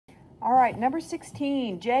All right, number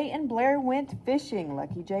 16. Jay and Blair went fishing.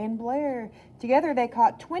 Lucky Jay and Blair. Together they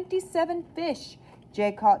caught 27 fish.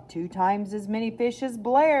 Jay caught 2 times as many fish as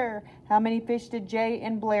Blair. How many fish did Jay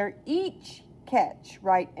and Blair each catch?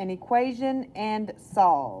 Write an equation and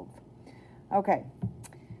solve. Okay,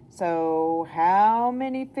 so how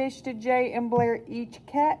many fish did Jay and Blair each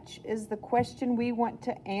catch is the question we want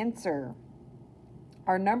to answer.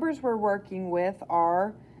 Our numbers we're working with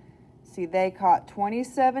are, see, they caught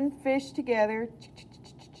 27 fish together.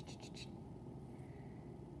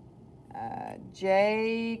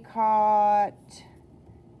 Jay caught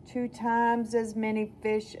 2 times as many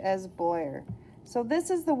fish as Blair. So this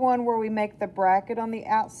is the one where we make the bracket on the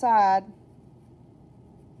outside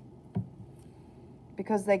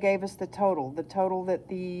because they gave us the total that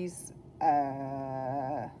these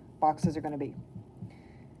boxes are going to be.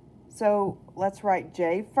 So let's write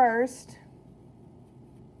Jay first.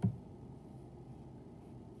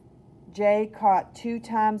 Jay caught 2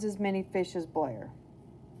 times as many fish as Blair.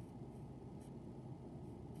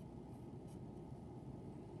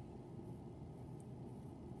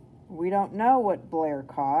 We don't know what Blair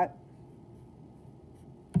caught.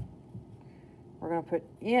 We're going to put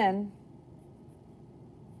N.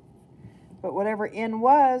 But whatever N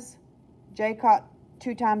was, Jay caught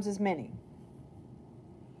 2 times as many.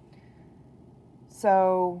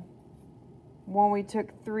 So when we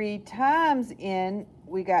took 3 times N,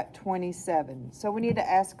 we got 27. So we need to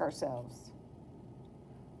ask ourselves,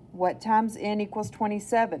 what times N equals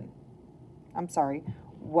 27? I'm sorry,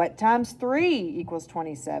 what times 3 equals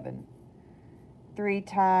 27? 3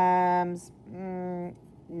 times 9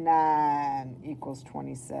 equals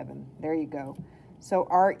 27. There you go. So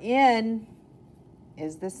our N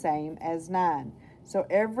is the same as 9. So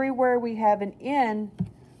everywhere we have an N,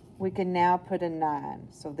 we can now put a 9.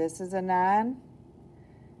 So this is a 9,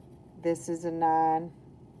 this is a 9,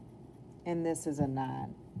 and this is a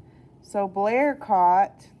 9. So Blair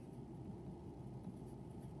caught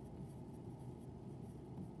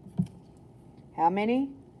how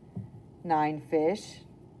many? 9 fish.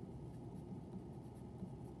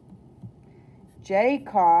 Jay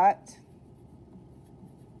caught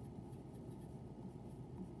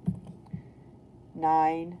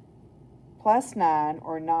 9 plus 9,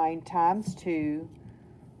 or 9 times 2,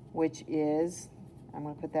 which is, I'm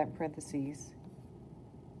going to put that in parentheses,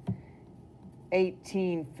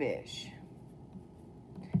 18 fish.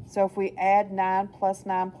 So if we add 9 plus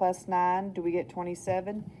 9 plus 9, do we get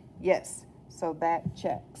 27? Yes. So that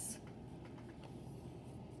checks.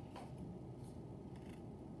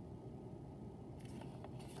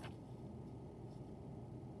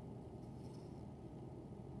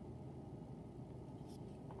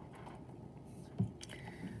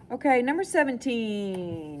 Okay, number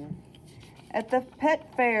 17. At the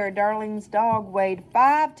pet fair, Darlene's dog weighed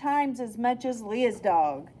 5 times as much as Leah's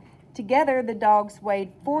dog. Together, the dogs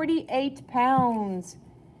weighed 48 pounds.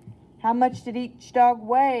 How much did each dog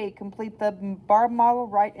weigh? Complete the bar model,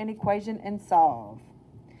 write an equation, and solve.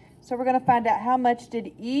 So we're going to find out how much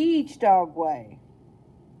did each dog weigh.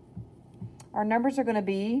 Our numbers are going to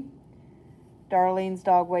be, Darlene's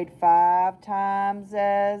dog weighed 5 times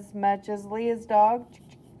as much as Leah's dog.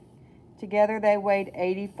 Together they weighed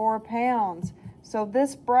 84 pounds. So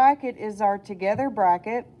this bracket is our together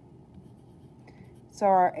bracket. So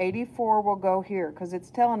our 84 will go here because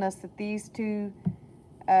it's telling us that these two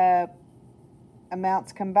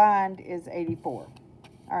amounts combined is 84.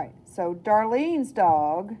 All right, so Darlene's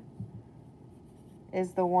dog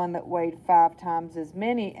is the one that weighed 5 times as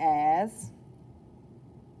many as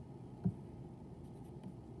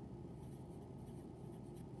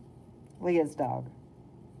Leah's dog.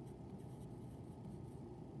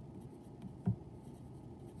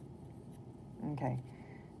 Okay,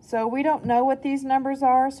 so we don't know what these numbers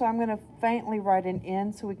are, so I'm going to faintly write an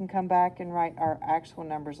N so we can come back and write our actual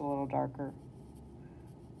numbers a little darker.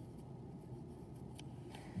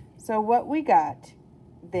 So what we got,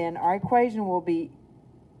 then our equation will be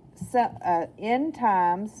N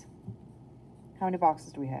times, how many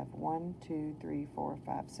boxes do we have? 1, 2, 3, 4,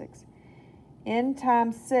 5, 6. N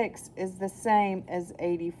times 6 is the same as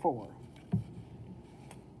 84.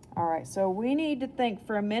 All right, so we need to think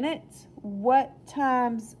for a minute, what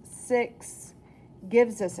times 6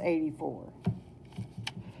 gives us 84?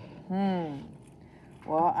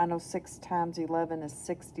 Well, I know 6 times 11 is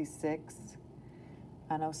 66.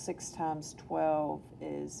 I know 6 times 12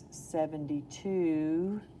 is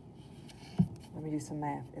 72. Let me do some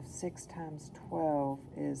math. If 6 times 12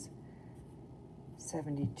 is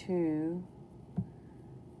 72,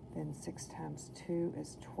 then 6 times 2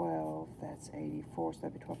 is 12. That's 84, so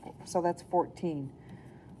that'd be 12. So that's 14.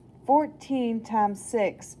 14 times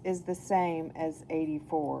 6 is the same as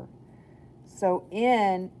 84. So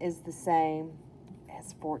n is the same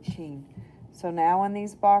as 14. So now in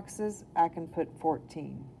these boxes, I can put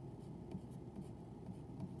 14.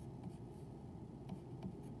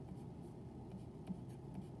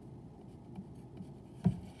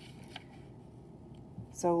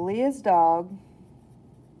 So Leah's dog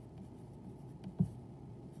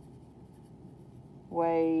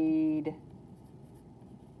weighed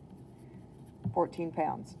 14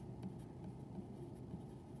 pounds.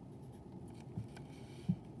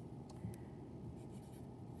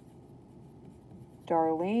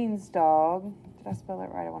 Darlene's dog, did I spell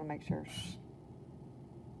that right? I want to make sure.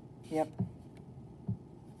 Yep.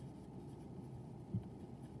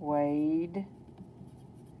 Weighed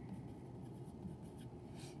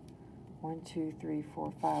 1, 2, 3,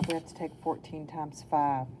 4, 5. We have to take 14 times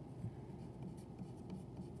 5.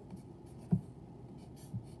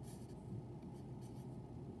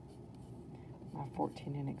 My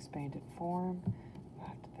 14 in expanded form.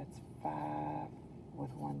 That's 5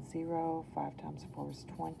 with 1 0. 5 times 4 is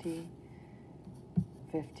 20.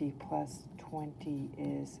 50 plus 20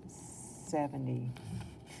 is 70.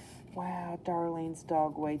 Wow, Darlene's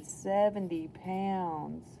dog weighed 70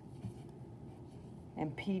 pounds.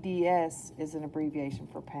 And PDS is an abbreviation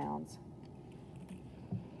for pounds.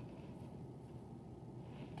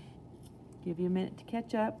 Give you a minute to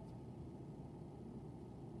catch up.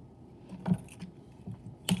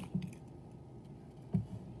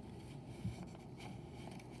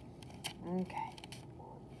 Okay.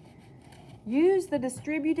 Use the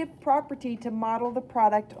distributive property to model the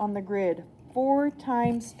product on the grid. 4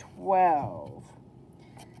 times 12.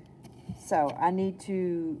 So I need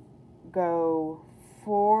to go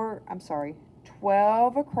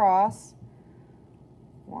 12 across.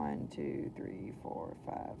 1, 2, 3, 4,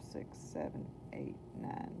 5, 6, 7, 8,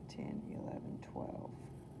 9, 10, 11, 12.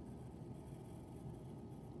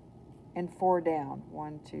 And 4 down.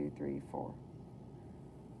 1, 2, 3, 4.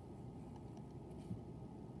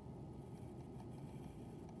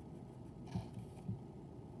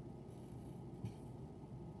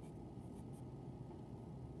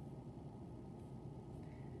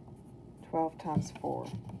 Times 4.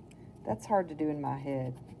 That's hard to do in my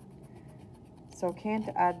head. So can't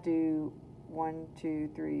I do 1,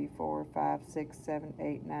 2, 3, 4, 5, 6, 7,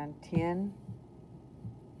 8, 9, 10?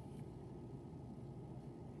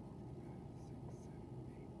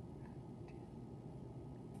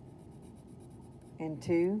 And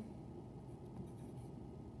 2?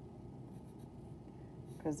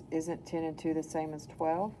 Because isn't 10 and 2 the same as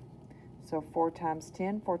 12? So 4 times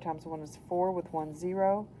 10. 4 times 1 is 4 with 1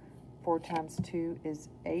 0. 4 times 2 is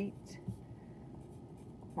 8.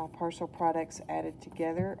 My partial products added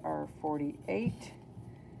together are 48.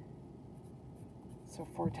 So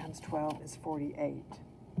 4 times 12 is 48.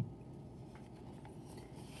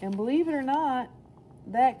 And believe it or not,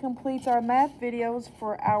 that completes our math videos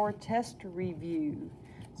for our test review.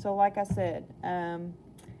 So like I said,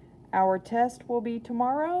 our test will be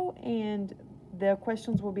tomorrow, and the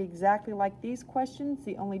questions will be exactly like these questions.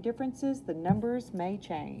 The only difference is the numbers may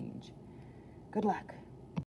change. Good luck.